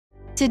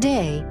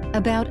Today,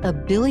 about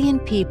 1 billion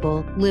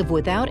people live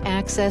without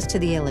access to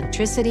the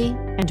electricity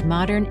and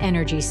modern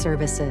energy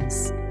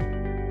services.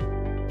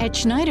 At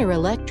Schneider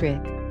Electric,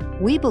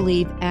 we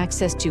believe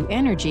access to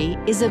energy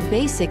is a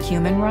basic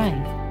human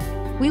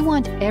right. We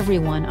want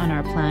everyone on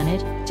our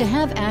planet to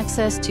have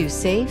access to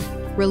safe,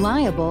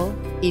 reliable,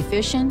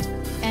 efficient,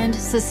 and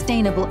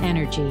sustainable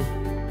energy.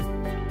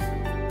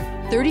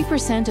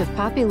 30% of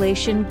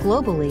population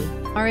globally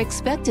are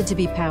expected to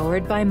be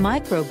powered by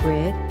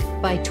microgrid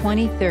by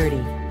 2030.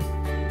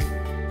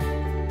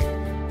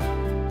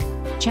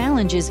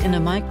 Challenges in a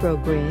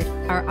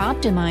microgrid are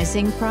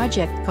optimizing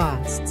project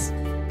costs,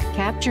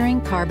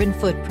 capturing carbon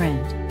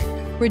footprint,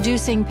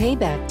 reducing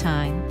payback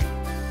time,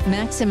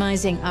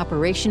 maximizing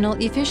operational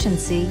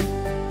efficiency,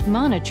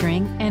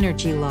 monitoring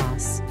energy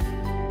loss.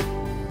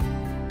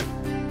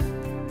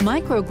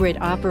 Microgrid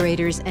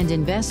operators and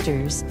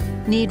investors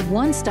need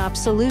one-stop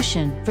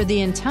solution for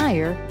the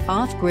entire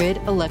off-grid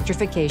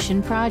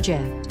electrification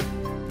project.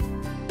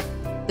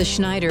 The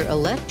Schneider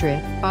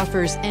Electric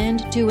offers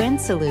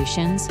end-to-end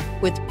solutions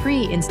with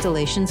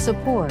pre-installation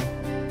support.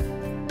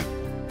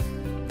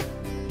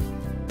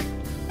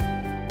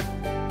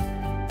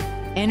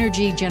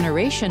 Energy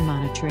generation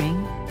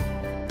monitoring,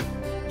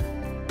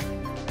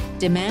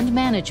 demand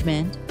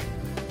management,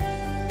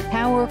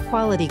 power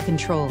quality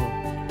control.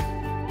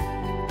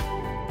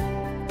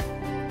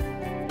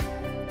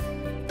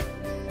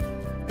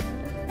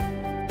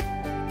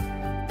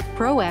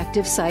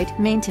 Proactive site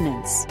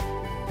maintenance.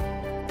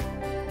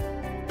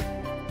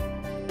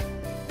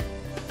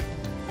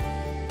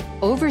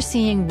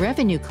 Overseeing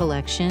revenue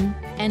collection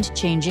and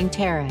changing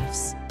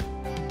tariffs.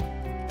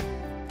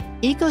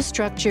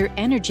 EcoStruxure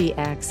Energy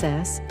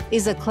Access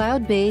is a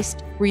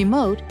cloud-based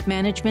remote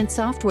management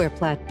software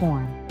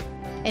platform,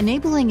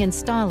 enabling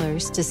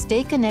installers to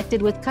stay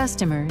connected with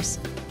customers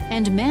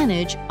and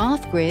manage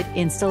off-grid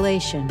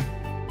installation.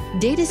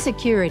 Data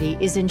security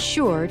is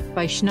ensured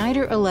by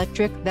Schneider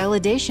Electric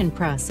validation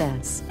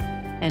process,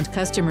 and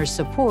customer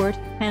support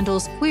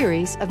handles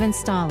queries of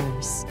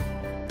installers.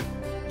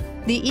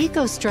 The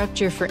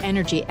EcoStruxure for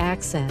Energy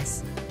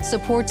Access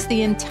supports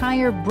the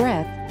entire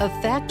breadth of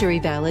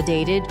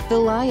factory-validated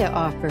Vilaya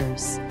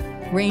offers,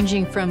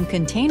 ranging from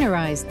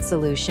containerized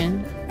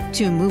solution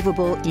to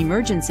movable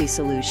emergency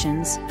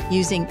solutions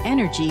using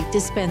energy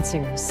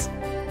dispensers.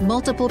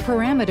 Multiple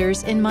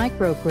parameters in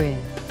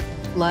microgrid,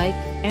 like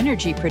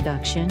energy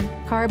production,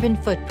 carbon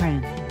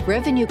footprint,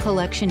 revenue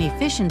collection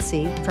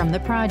efficiency from the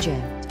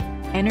project,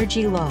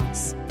 energy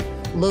loss,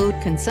 load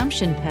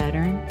consumption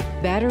pattern,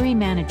 battery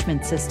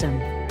management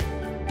system.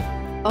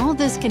 All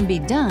this can be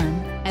done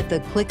at the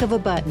click of a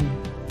button.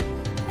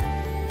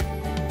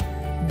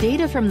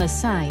 Data from the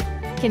site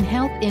can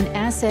help in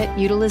asset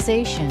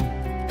utilization,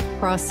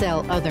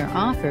 cross-sell other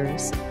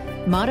offers,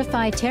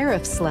 modify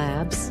tariff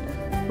slabs,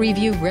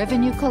 review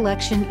revenue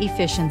collection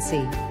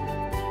efficiency.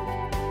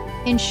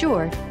 In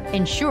short,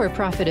 ensure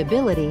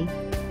profitability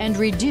and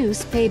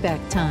reduce payback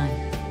time.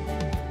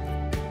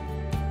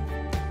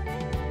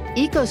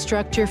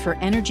 EcoStruxure for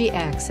Energy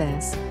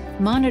Access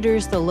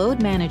monitors the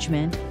load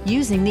management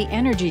using the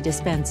energy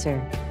dispenser,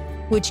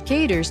 which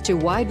caters to a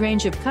wide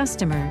range of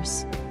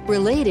customers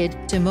related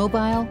to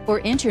mobile or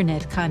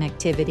internet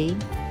connectivity,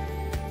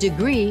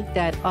 degree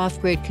that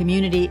off-grid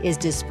community is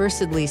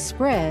dispersedly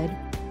spread,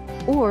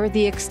 or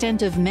the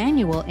extent of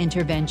manual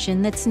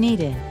intervention that's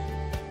needed.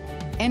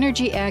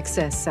 Energy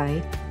Access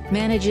site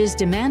manages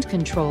demand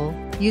control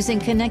using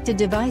connected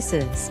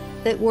devices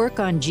that work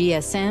on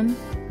GSM,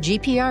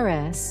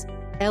 GPRS,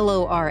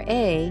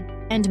 LORA,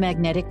 and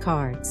magnetic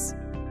cards.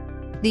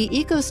 The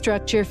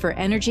EcoStruxure for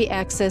Energy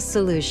Access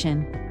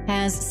solution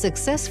has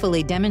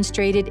successfully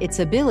demonstrated its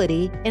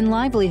ability in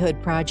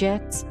livelihood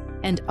projects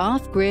and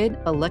off-grid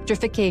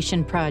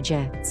electrification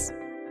projects.